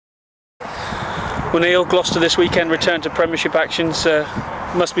Well, Neil, Gloucester this weekend return to Premiership actions.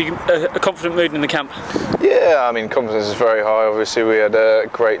 Must be a confident mood in the camp. Yeah, I mean, confidence is very high. Obviously, we had a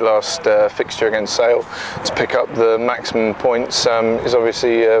great last fixture against Sale. To pick up the maximum points is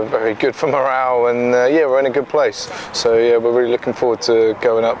obviously very good for morale, and yeah, we're in a good place. So yeah, we're really looking forward to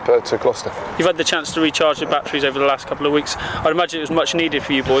going up to Gloucester. You've had the chance to recharge the batteries over the last couple of weeks. I'd imagine it was much needed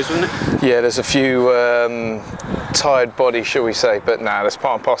for you boys, wasn't it? Yeah, there's a few tired bodies, shall we say, but nah, that's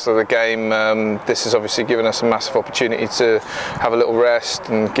part and parcel of the game. This has obviously given us a massive opportunity to have a little rest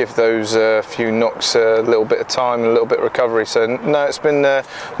and give those few knocks a little bit of time and a little bit of recovery. So no, it's been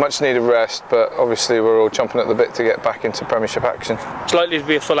much needed rest, but obviously we're all chomping at the bit to get back into Premiership action. It's likely to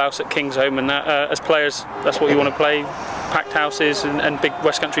be a full house at Kingsholm, and as players, that's what you want to play, packed houses and big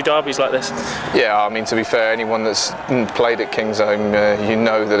West Country derbies like this. Yeah, I mean, to be fair, anyone that's played at Kingsholm, you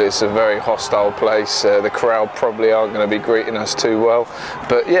know that it's a very hostile place. The crowd probably aren't going to be greeting us too well,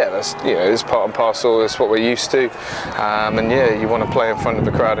 but yeah, that's, you know, it's part and parcel. That's what we're used to, and yeah, you want to play in front of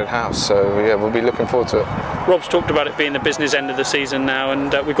a crowded house. So yeah, we'll be looking forward to it. Rob's talked about it being the business end of the season now,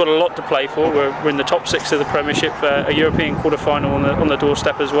 and we've got a lot to play for. We're in the top 6 of the Premiership, a European quarter-final on the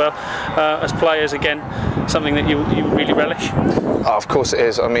doorstep as well. As players, again, something that you really relish. Oh, of course it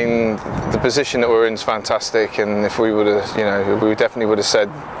is. I mean, the position that we're in is fantastic, and if we would have, you know, we definitely would have said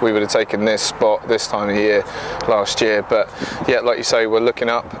we would have taken this spot this time of year last year. But yeah, like you say, we're looking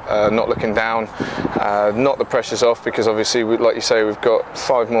up, not looking down. Not the pressure's off, because obviously, like you say, we've got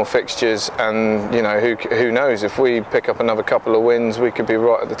 5 more fixtures, and you know, who knows, if we pick up another couple of wins, we could be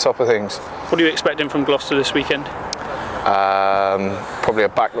right at the top of things. What are you expecting from Gloucester this weekend? Probably a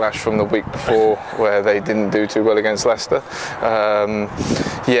backlash from the week before where they didn't do too well against Leicester.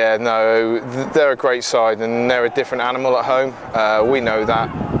 Yeah, no, they're a great side and they're a different animal at home. We know that,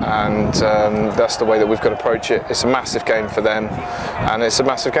 and that's the way that we've got to approach it. It's a massive game for them and it's a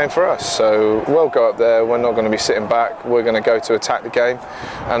massive game for us. So we'll go up there, we're not going to be sitting back, we're going to go to attack the game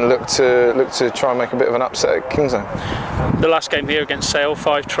and look to try and make a bit of an upset at Kingsholm. The last game here against Sale,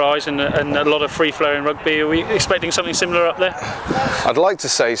 5 tries and a lot of free-flowing rugby. Are we expecting something similar up there? I'd like to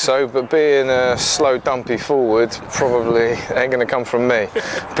say so, but being a slow, dumpy forward probably ain't going to come from me.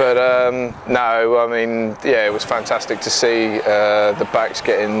 But no, I mean, yeah, it was fantastic to see the backs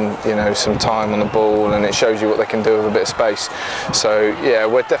getting, you know, some time on the ball, and it shows you what they can do with a bit of space. So yeah,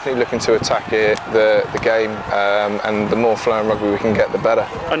 we're definitely looking to attack it, the game, and the more flowing rugby we can get, the better.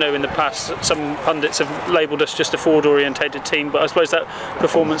 I know in the past some pundits have labelled us just a forward-orientated team, but I suppose that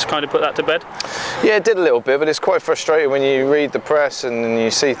performance kind of put that to bed. Yeah, it did a little bit, but it's quite frustrating when you read the press and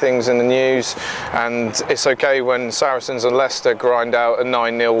you see things in the news, and it's okay when Saracens and Leicester grind out a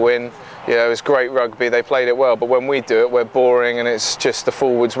 9-0 win. You know, it's great rugby, they played it well, but when we do it, we're boring and it's just the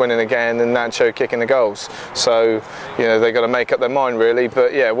forwards winning again and Nacho kicking the goals. So, you know, they've got to make up their mind really,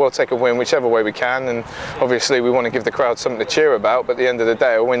 but yeah, we'll take a win whichever way we can, and obviously we want to give the crowd something to cheer about, but at the end of the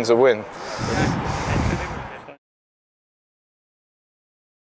day, a win's a win.